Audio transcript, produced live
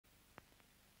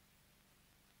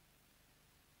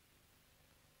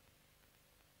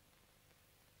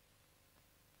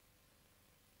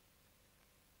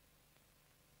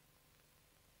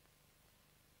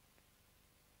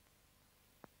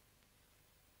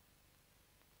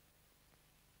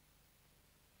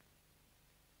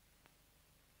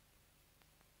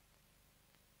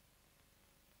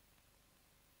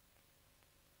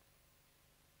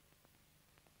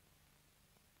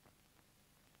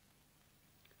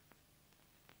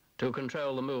To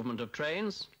control the movement of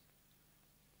trains,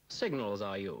 signals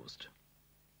are used.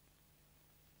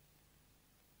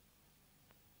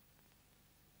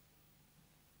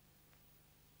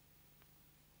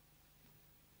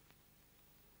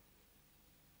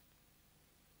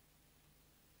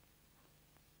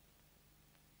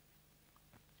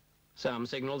 Some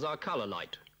signals are color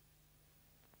light.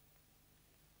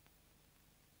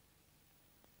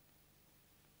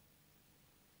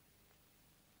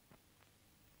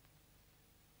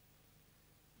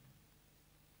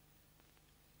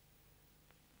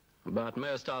 But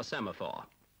most are semaphore.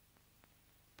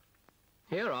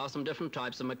 Here are some different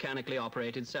types of mechanically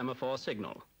operated semaphore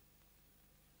signal.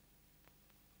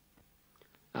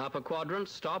 Upper quadrant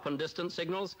stop and distance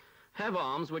signals have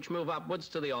arms which move upwards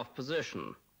to the off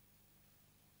position.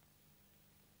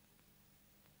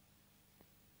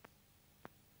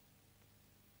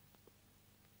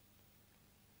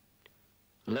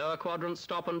 Lower quadrant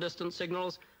stop and distance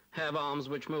signals have arms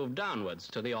which move downwards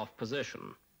to the off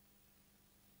position.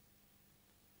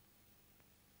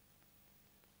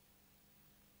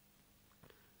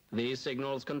 These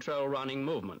signals control running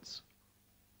movements.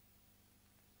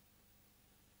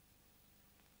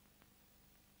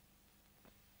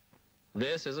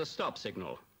 This is a stop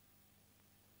signal,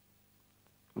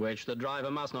 which the driver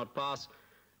must not pass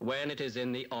when it is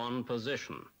in the on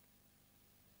position.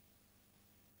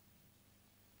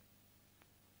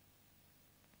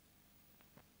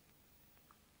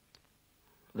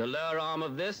 The lower arm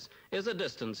of this is a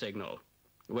distance signal,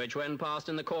 which when passed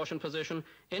in the caution position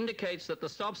indicates that the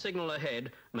stop signal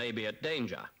ahead may be at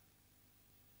danger.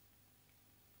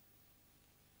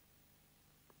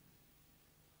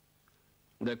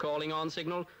 The calling on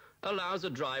signal allows a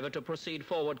driver to proceed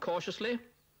forward cautiously,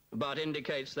 but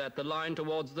indicates that the line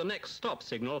towards the next stop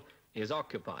signal is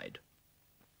occupied.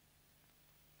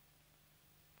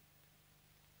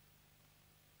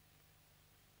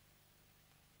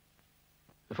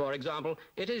 For example,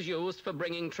 it is used for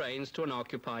bringing trains to an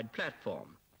occupied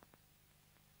platform.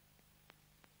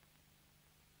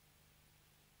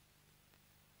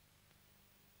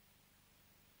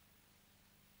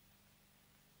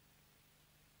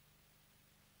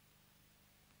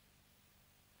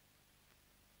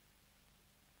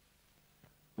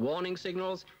 Warning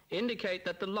signals indicate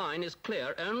that the line is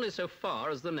clear only so far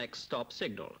as the next stop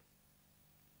signal.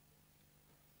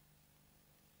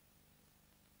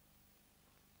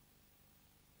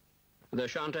 The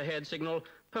shunt ahead signal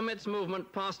permits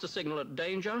movement past a signal at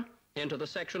danger into the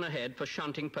section ahead for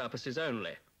shunting purposes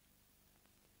only.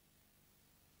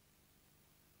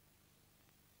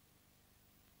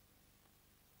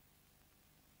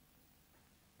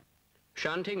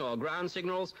 Shunting or ground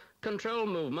signals control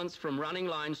movements from running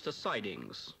lines to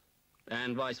sidings,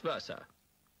 and vice versa,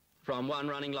 from one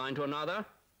running line to another,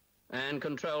 and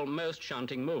control most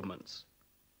shunting movements.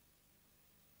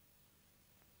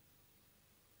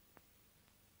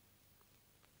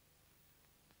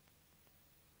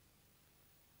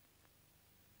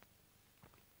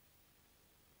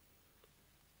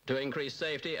 To increase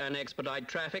safety and expedite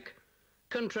traffic,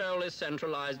 control is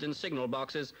centralized in signal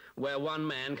boxes where one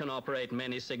man can operate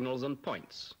many signals and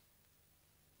points.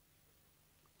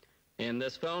 In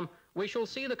this film, we shall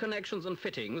see the connections and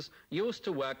fittings used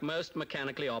to work most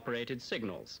mechanically operated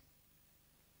signals.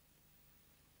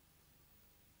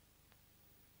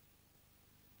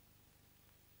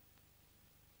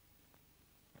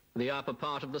 The upper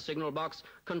part of the signal box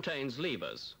contains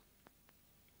levers.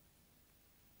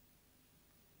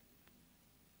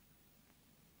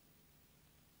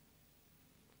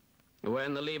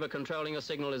 When the lever controlling a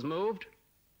signal is moved,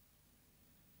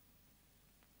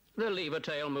 the lever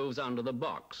tail moves under the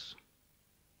box.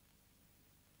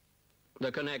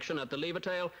 The connection at the lever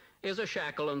tail is a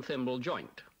shackle and thimble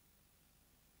joint.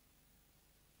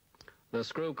 The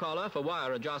screw collar for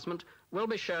wire adjustment will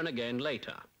be shown again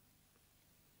later.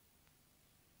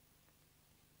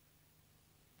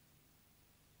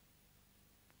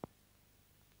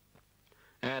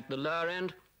 At the lower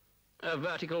end, a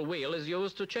vertical wheel is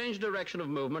used to change direction of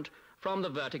movement from the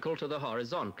vertical to the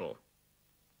horizontal.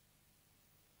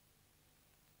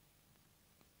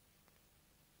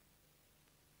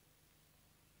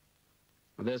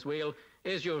 This wheel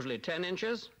is usually 10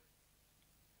 inches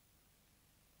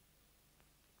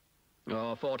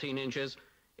or 14 inches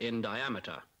in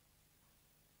diameter.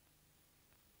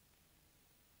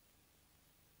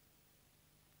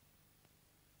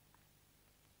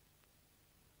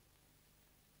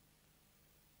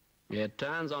 It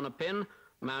turns on a pin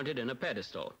mounted in a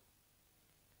pedestal.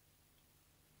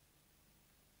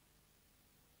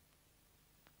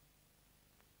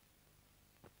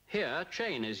 Here,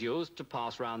 chain is used to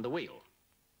pass round the wheel.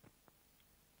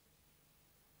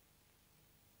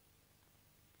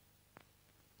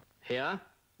 Here,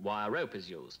 wire rope is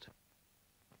used.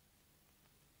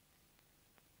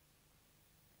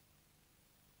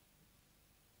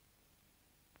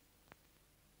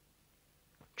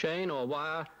 Chain or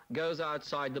wire goes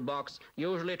outside the box,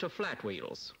 usually to flat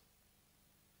wheels.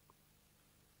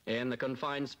 In the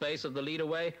confined space of the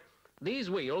lead-away, these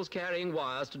wheels carrying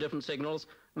wires to different signals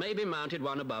may be mounted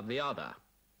one above the other.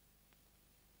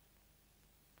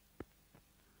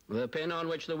 The pin on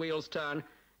which the wheels turn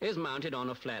is mounted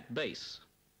on a flat base.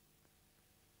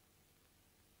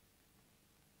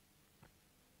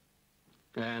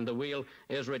 And the wheel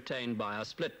is retained by a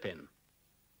split pin.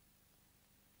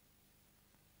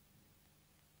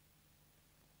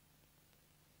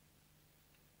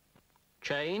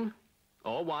 Chain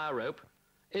or wire rope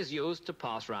is used to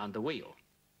pass round the wheel.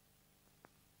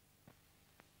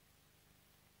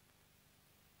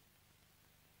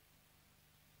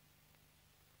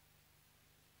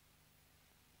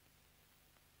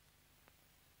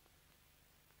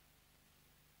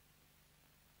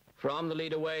 From the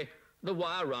lead-away, the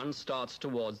wire run starts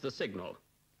towards the signal.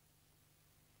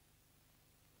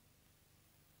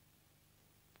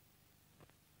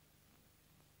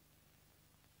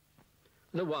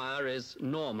 The wire is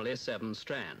normally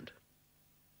 7-strand.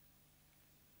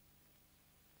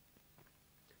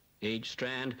 Each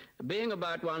strand being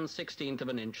about 1/16 of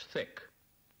an inch thick.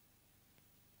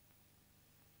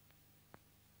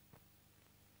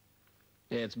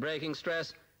 Its breaking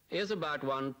stress is about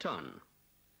 1 ton,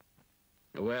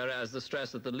 whereas the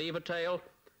stress at the lever tail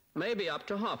may be up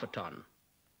to half a ton,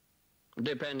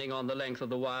 depending on the length of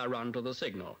the wire run to the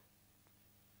signal.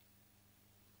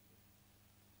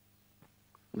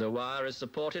 The wire is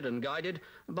supported and guided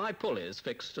by pulleys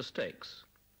fixed to stakes.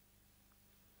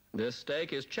 This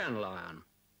stake is channel iron.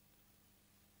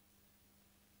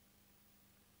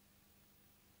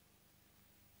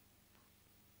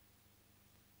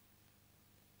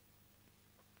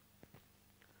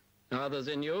 Others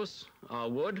in use are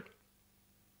wood,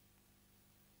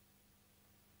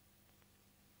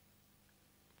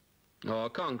 or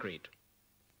concrete.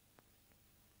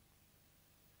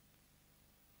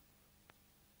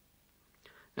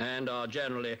 And are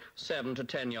generally 7 to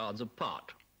 10 yards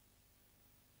apart.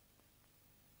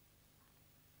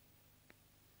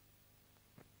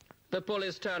 The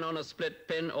pulleys turn on a split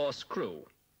pin or screw.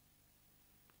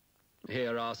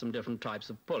 Here are some different types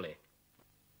of pulley.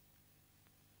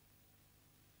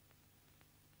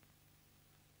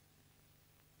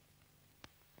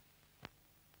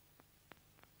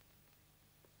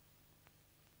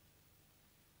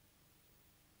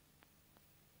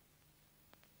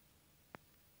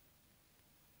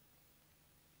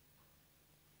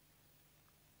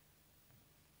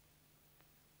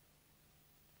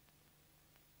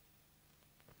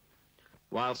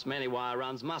 Whilst many wire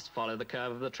runs must follow the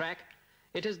curve of the track,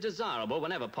 it is desirable,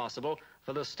 whenever possible,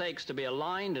 for the stakes to be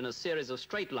aligned in a series of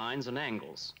straight lines and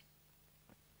angles.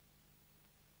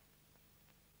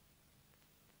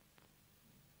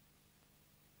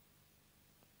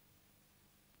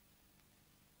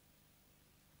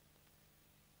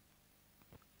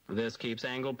 This keeps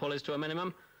angle pulleys to a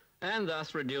minimum and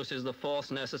thus reduces the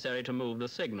force necessary to move the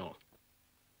signal.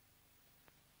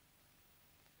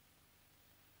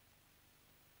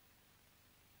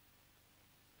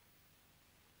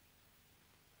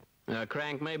 A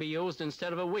crank may be used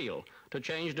instead of a wheel to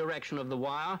change direction of the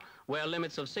wire where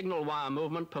limits of signal wire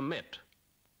movement permit.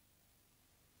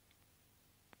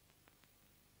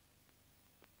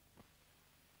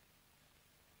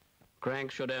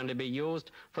 Cranks should only be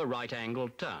used for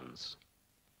right-angled turns.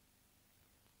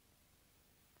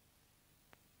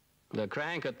 The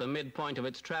crank at the midpoint of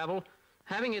its travel,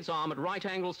 having its arm at right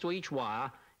angles to each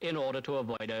wire in order to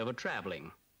avoid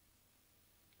over-traveling.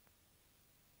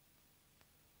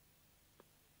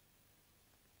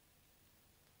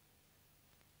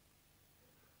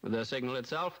 The signal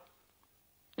itself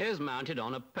is mounted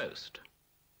on a post.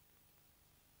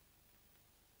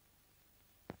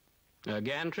 A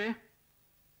gantry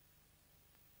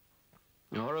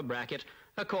or a bracket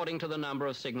according to the number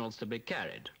of signals to be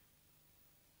carried.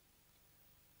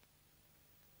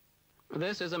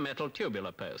 This is a metal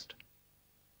tubular post.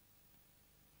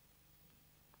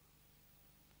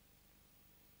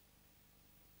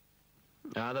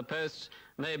 Other posts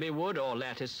may be wood or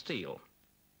lattice steel.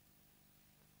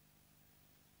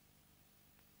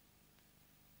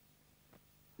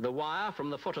 The wire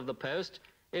from the foot of the post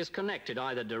is connected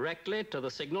either directly to the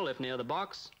signal if near the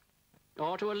box,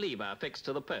 or to a lever fixed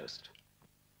to the post.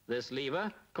 This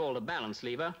lever, called a balance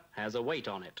lever, has a weight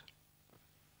on it.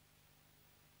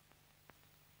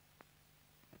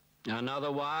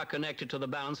 Another wire connected to the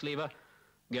balance lever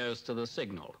goes to the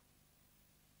signal.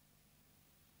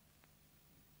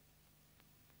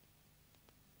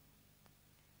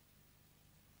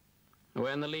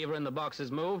 When the lever in the box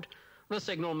is moved, the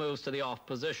signal moves to the off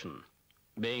position,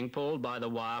 being pulled by the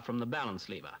wire from the balance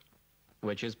lever,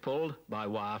 which is pulled by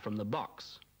wire from the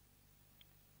box.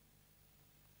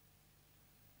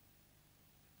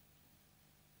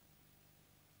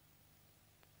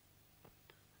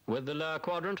 With the lower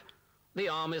quadrant, the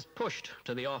arm is pushed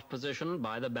to the off position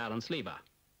by the balance lever.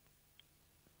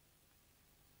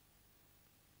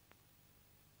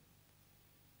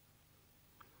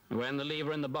 When the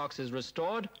lever in the box is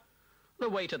restored, the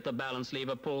weight at the balance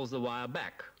lever pulls the wire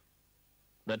back.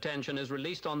 The tension is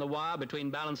released on the wire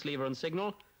between balance lever and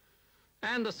signal,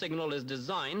 and the signal is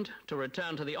designed to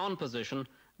return to the on position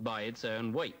by its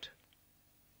own weight.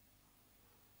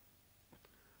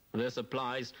 This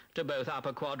applies to both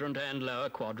upper quadrant and lower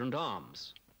quadrant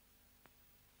arms.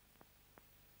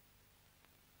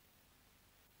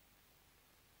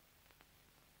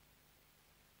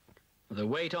 The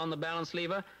weight on the balance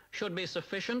lever should be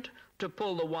sufficient to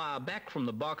pull the wire back from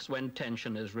the box when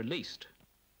tension is released.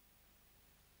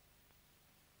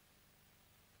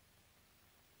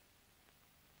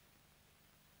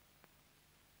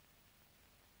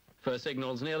 For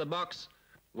signals near the box,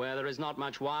 where there is not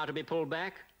much wire to be pulled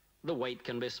back, the weight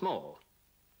can be small.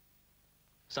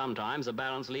 Sometimes a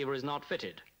balance lever is not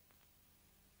fitted.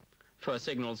 For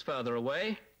signals further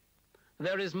away,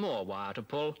 there is more wire to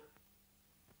pull,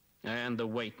 and the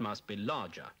weight must be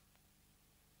larger.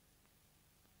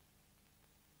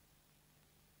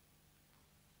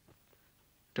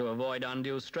 To avoid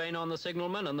undue strain on the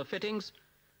signalman and the fittings,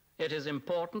 it is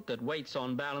important that weights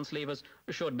on balance levers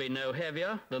should be no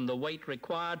heavier than the weight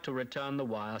required to return the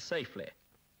wire safely.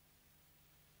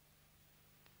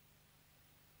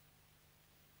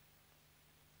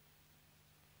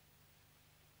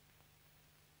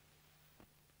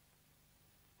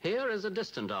 Here is a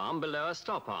distant arm below a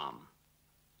stop arm.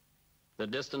 The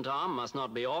distant arm must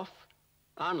not be off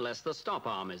unless the stop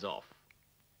arm is off.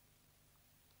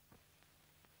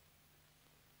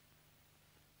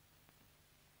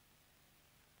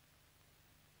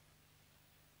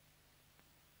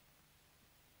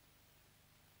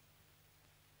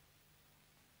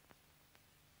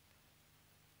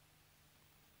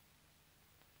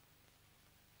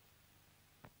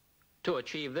 To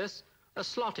achieve this, a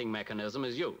slotting mechanism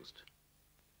is used.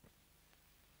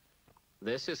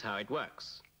 This is how it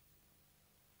works.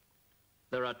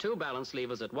 There are two balance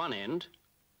levers at one end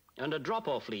and a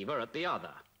drop-off lever at the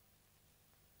other.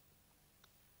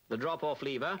 The drop-off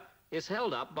lever is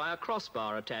held up by a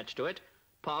crossbar attached to it,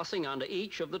 passing under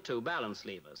each of the two balance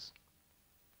levers.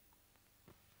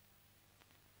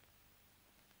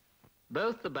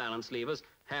 Both the balance levers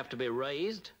have to be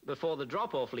raised before the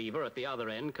drop-off lever at the other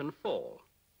end can fall.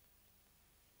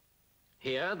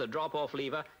 Here, the drop-off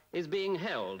lever is being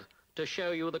held to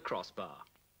show you the crossbar.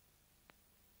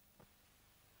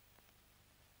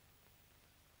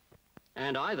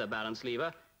 And either balance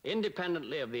lever,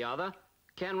 independently of the other,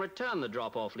 can return the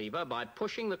drop-off lever by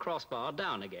pushing the crossbar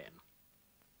down again.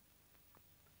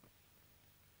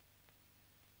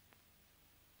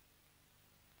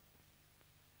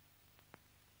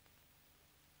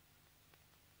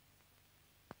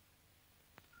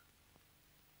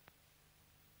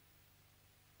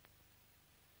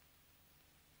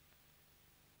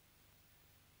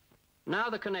 Now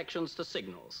the connections to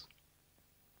signals.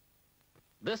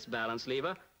 This balance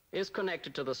lever is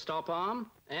connected to the stop arm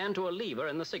and to a lever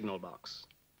in the signal box.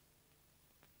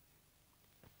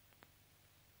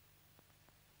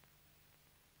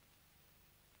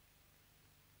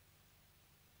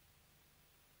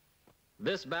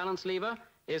 This balance lever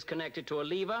is connected to a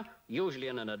lever, usually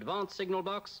in an advanced signal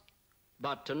box,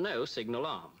 but to no signal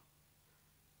arm.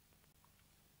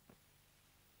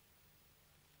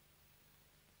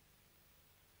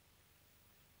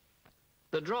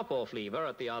 The drop-off lever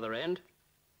at the other end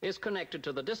is connected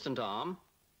to the distant arm,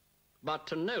 but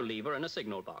to no lever in a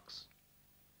signal box,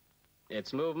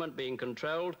 its movement being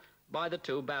controlled by the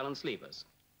two balance levers.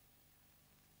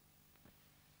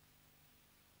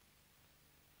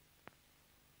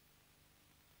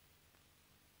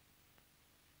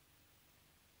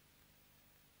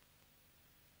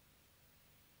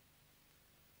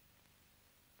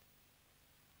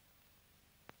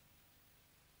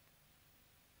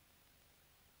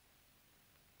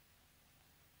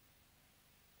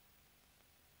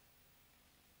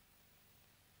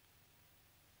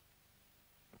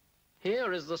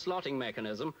 Here is the slotting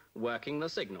mechanism working the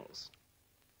signals.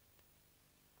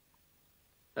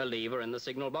 A lever in the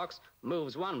signal box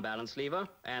moves one balance lever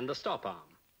and the stop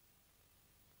arm.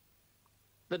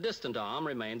 The distant arm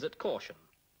remains at caution.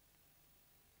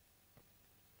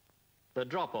 The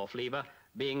drop-off lever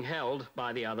being held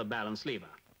by the other balance lever.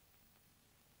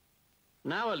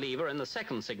 Now a lever in the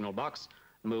second signal box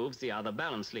moves the other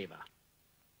balance lever,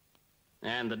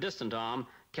 and the distant arm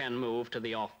can move to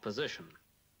the off position.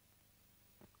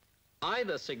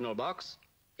 Either signal box,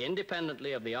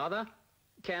 independently of the other,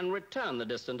 can return the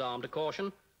distant arm to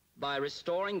caution by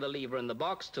restoring the lever in the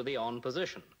box to the on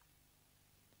position.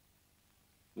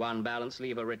 One balance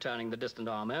lever returning the distant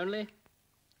arm only,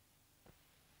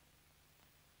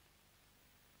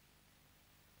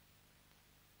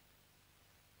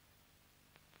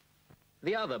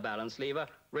 the other balance lever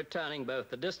returning both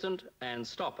the distant and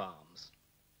stop arms.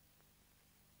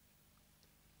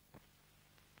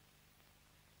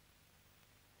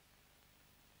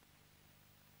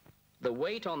 The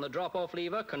weight on the drop-off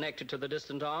lever connected to the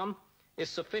distant arm is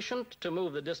sufficient to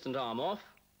move the distant arm off,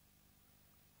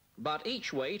 but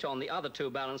each weight on the other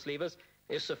two balance levers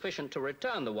is sufficient to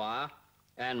return the wire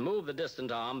and move the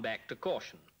distant arm back to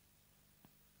caution.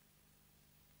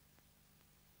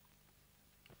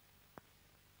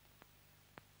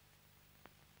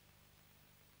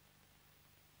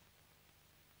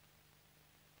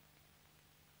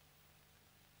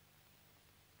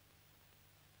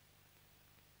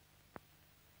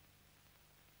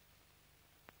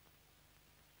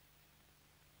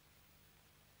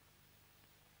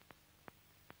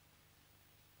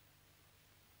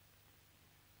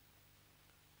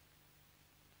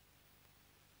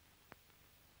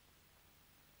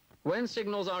 When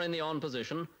signals are in the on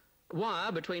position,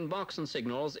 wire between box and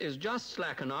signals is just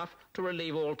slack enough to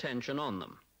relieve all tension on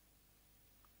them.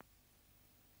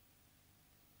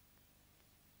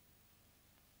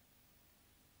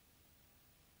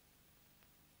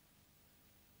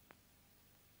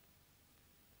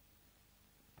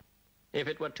 If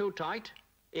it were too tight,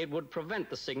 it would prevent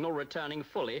the signal returning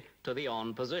fully to the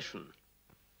on position.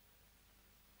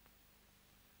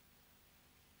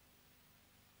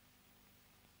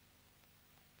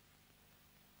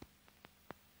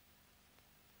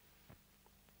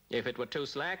 If it were too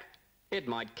slack, it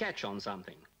might catch on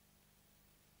something.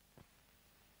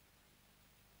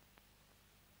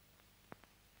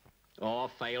 Or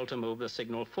fail to move the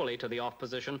signal fully to the off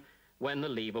position when the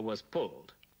lever was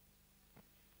pulled.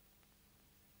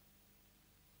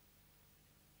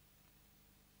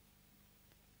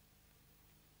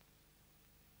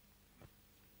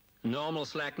 Normal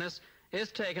slackness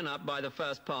is taken up by the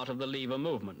first part of the lever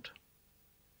movement.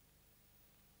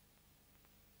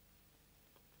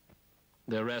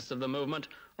 The rest of the movement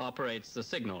operates the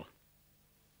signal.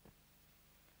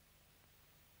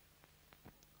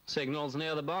 Signals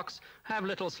near the box have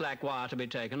little slack wire to be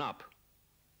taken up,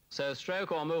 so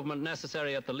stroke or movement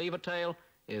necessary at the lever tail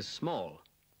is small.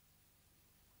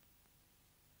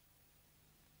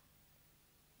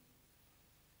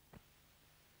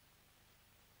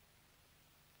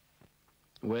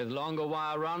 With longer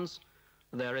wire runs,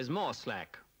 there is more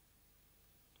slack.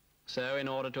 So in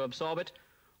order to absorb it,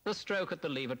 the stroke at the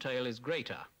lever tail is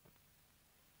greater.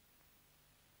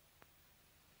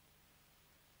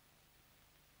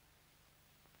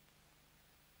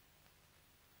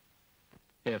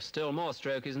 If still more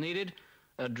stroke is needed,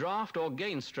 a draft or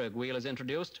gain stroke wheel is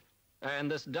introduced, and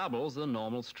this doubles the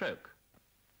normal stroke.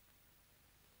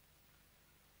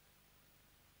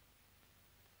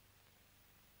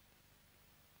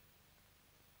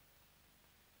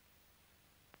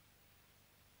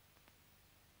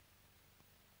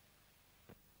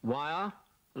 Wire,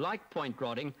 like point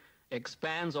rodding,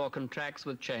 expands or contracts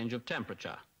with change of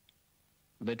temperature.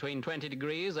 Between 20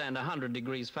 degrees and 100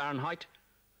 degrees Fahrenheit,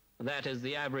 that is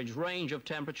the average range of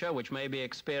temperature which may be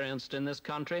experienced in this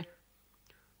country,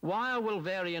 wire will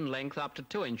vary in length up to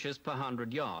 2 inches per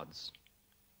 100 yards.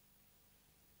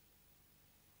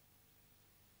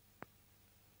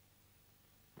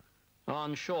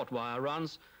 On short wire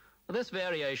runs, this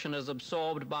variation is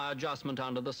absorbed by adjustment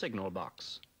under the signal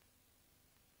box.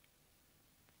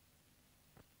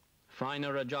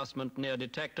 Finer adjustment near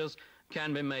detectors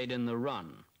can be made in the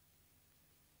run.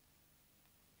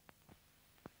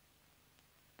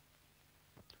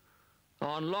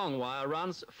 On long wire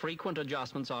runs, frequent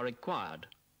adjustments are required.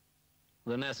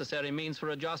 The necessary means for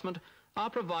adjustment are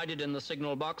provided in the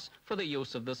signal box for the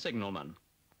use of the signalman.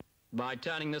 By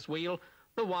turning this wheel,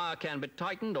 the wire can be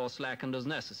tightened or slackened as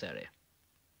necessary.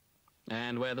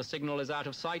 And where the signal is out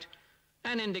of sight,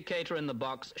 an indicator in the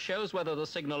box shows whether the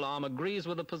signal arm agrees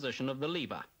with the position of the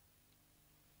lever.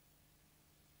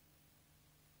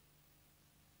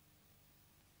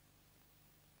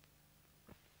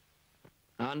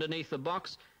 Underneath the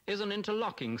box is an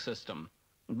interlocking system,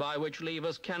 by which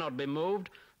levers cannot be moved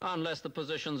unless the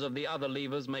positions of the other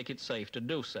levers make it safe to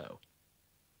do so.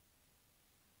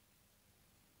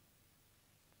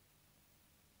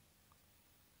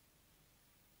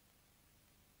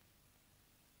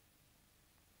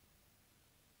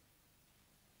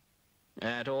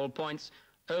 At all points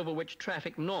over which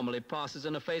traffic normally passes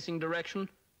in a facing direction,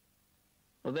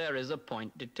 there is a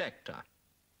point detector.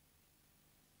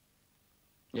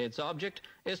 Its object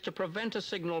is to prevent a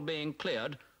signal being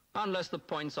cleared unless the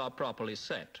points are properly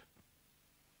set.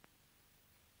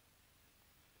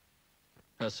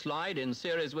 A slide in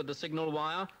series with the signal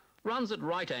wire runs at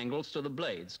right angles to the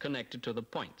blades connected to the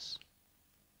points.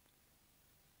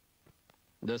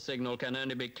 The signal can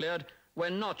only be cleared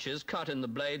when notches cut in the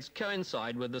blades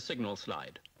coincide with the signal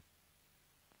slide.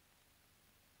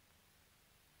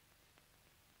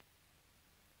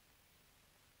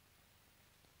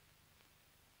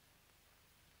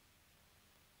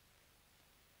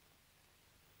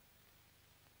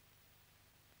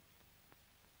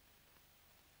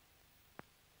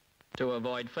 To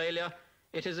avoid failure,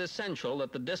 it is essential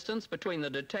that the distance between the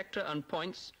detector and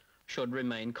points should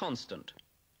remain constant.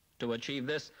 To achieve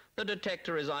this, the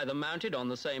detector is either mounted on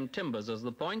the same timbers as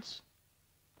the points,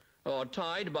 or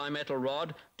tied by metal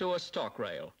rod to a stock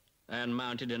rail and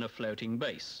mounted in a floating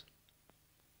base.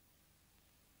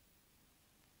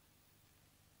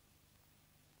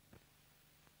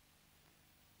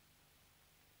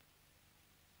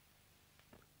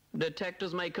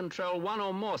 Detectors may control one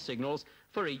or more signals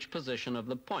for each position of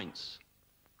the points.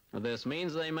 This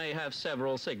means they may have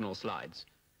several signal slides,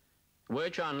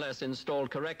 which, unless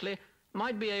installed correctly,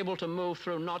 might be able to move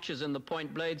through notches in the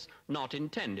point blades not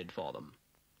intended for them.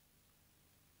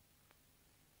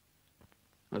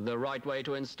 The right way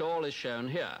to install is shown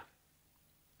here.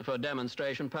 For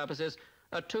demonstration purposes,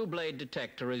 a two-blade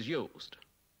detector is used.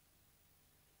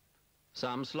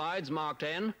 Some slides marked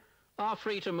N are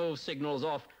free to move signals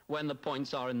off when the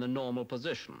points are in the normal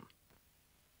position.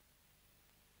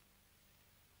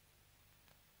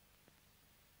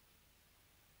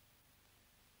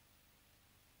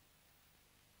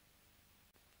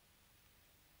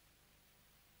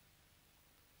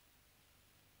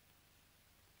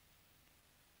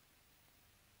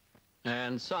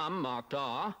 And some, marked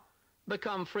R,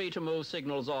 become free to move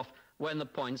signals off when the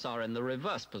points are in the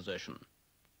reverse position.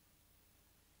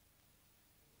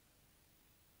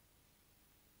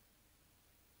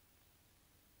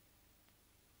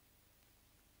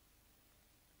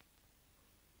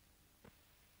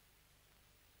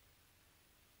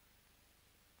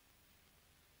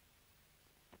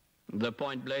 The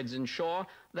point blades ensure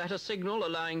that a signal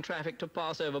allowing traffic to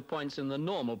pass over points in the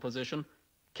normal position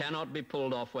cannot be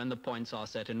pulled off when the points are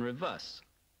set in reverse,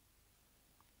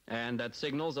 and that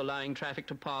signals allowing traffic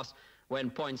to pass when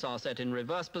points are set in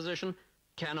reverse position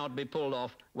cannot be pulled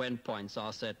off when points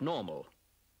are set normal.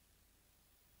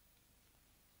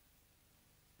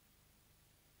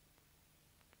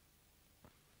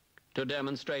 To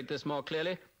demonstrate this more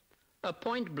clearly, a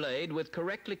point blade with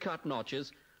correctly cut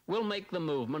notches will make the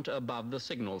movement above the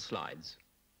signal slides.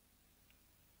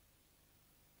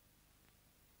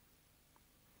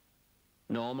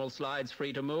 Normal slides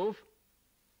free to move.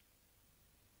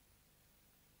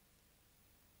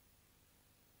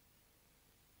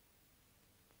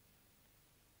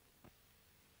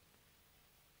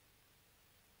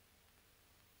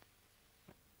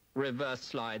 Reverse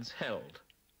slides held.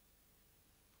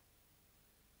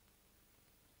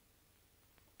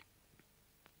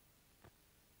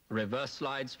 Reverse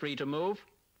slides free to move.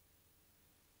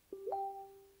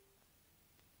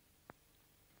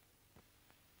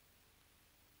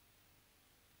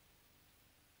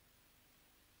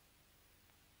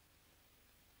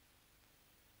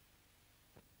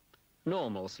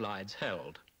 Normal slides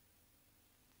held.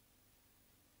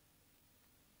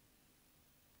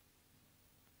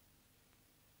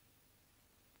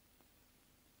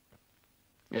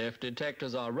 If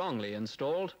detectors are wrongly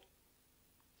installed,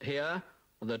 here,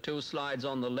 the two slides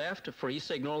on the left free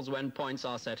signals when points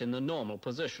are set in the normal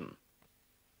position.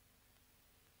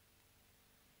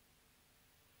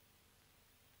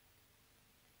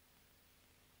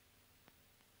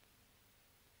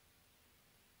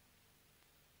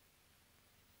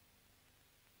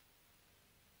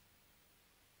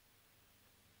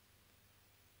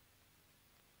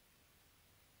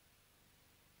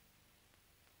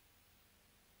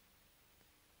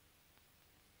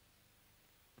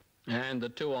 And the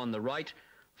two on the right,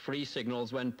 free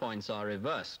signals when points are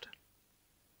reversed.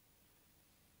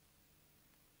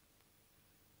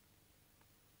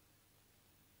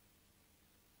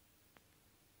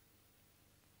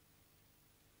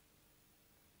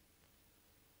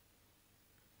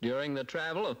 During the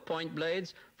travel of point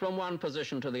blades from one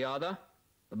position to the other,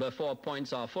 before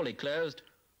points are fully closed,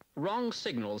 wrong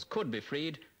signals could be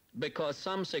freed because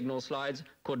some signal slides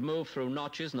could move through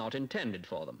notches not intended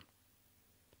for them.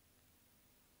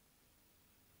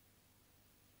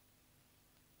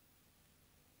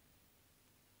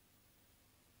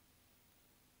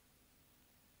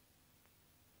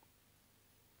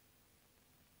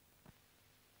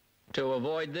 To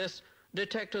avoid this,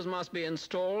 detectors must be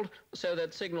installed so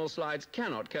that signal slides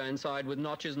cannot coincide with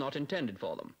notches not intended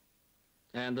for them.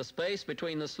 And the space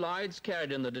between the slides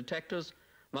carried in the detectors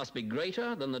must be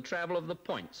greater than the travel of the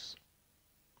points,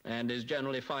 and is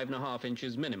generally 5.5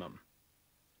 inches minimum.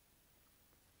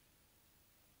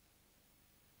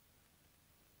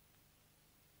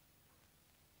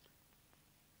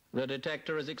 The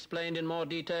detector is explained in more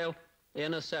detail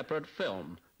in a separate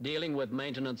film dealing with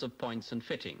maintenance of points and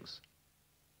fittings.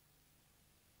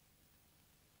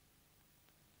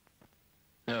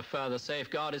 A further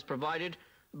safeguard is provided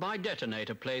by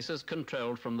detonator places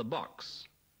controlled from the box.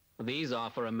 These are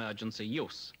for emergency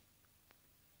use.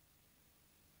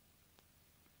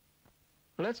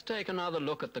 Let's take another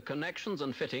look at the connections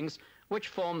and fittings which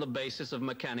form the basis of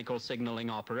mechanical signaling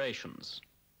operations.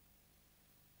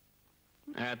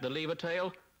 At the lever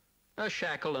tail, a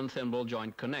shackle and thimble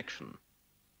joint connection.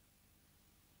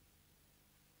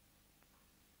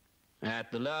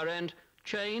 At the lower end,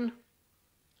 chain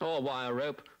or wire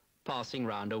rope passing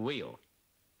round a wheel,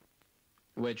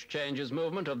 which changes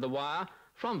movement of the wire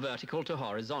from vertical to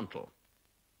horizontal.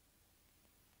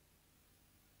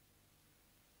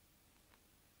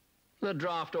 The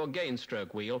draft or gain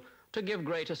stroke wheel to give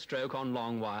greater stroke on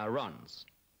long wire runs.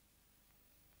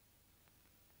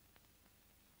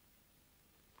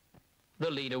 The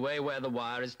lead away where the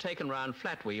wire is taken round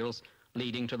flat wheels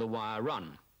leading to the wire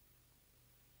run,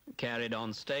 carried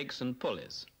on stakes and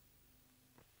pulleys.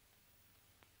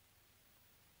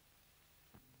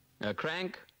 A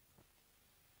crank,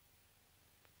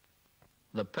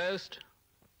 the post,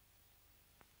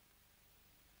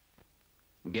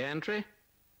 gantry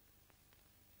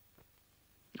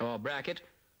or bracket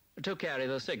to carry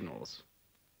the signals.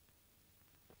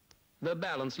 The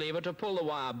balance lever to pull the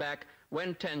wire back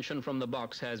when tension from the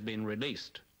box has been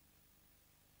released.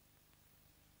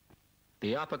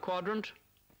 The upper quadrant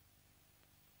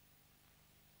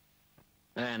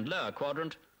and lower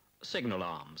quadrant signal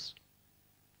arms.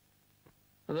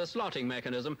 The slotting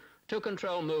mechanism to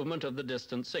control movement of the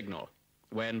distant signal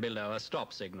when below a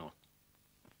stop signal.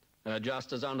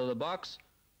 Adjusters under the box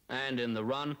and in the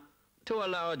run to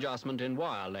allow adjustment in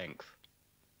wire length.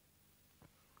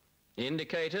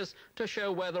 Indicators to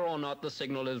show whether or not the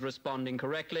signal is responding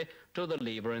correctly to the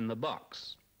lever in the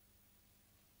box.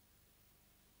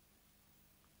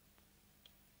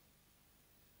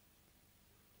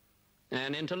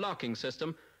 An interlocking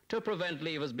system to prevent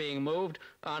levers being moved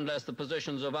unless the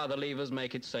positions of other levers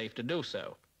make it safe to do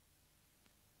so.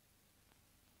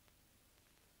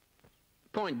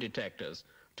 Point detectors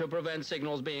to prevent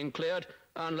signals being cleared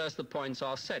unless the points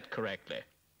are set correctly.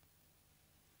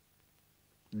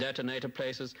 Detonator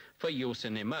places for use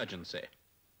in emergency.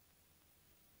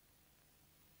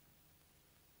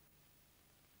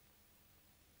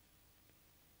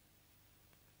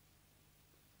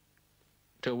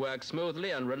 To work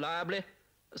smoothly and reliably,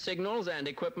 signals and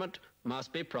equipment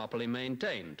must be properly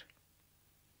maintained.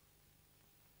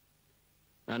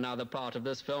 Another part of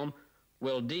this film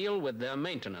will deal with their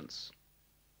maintenance.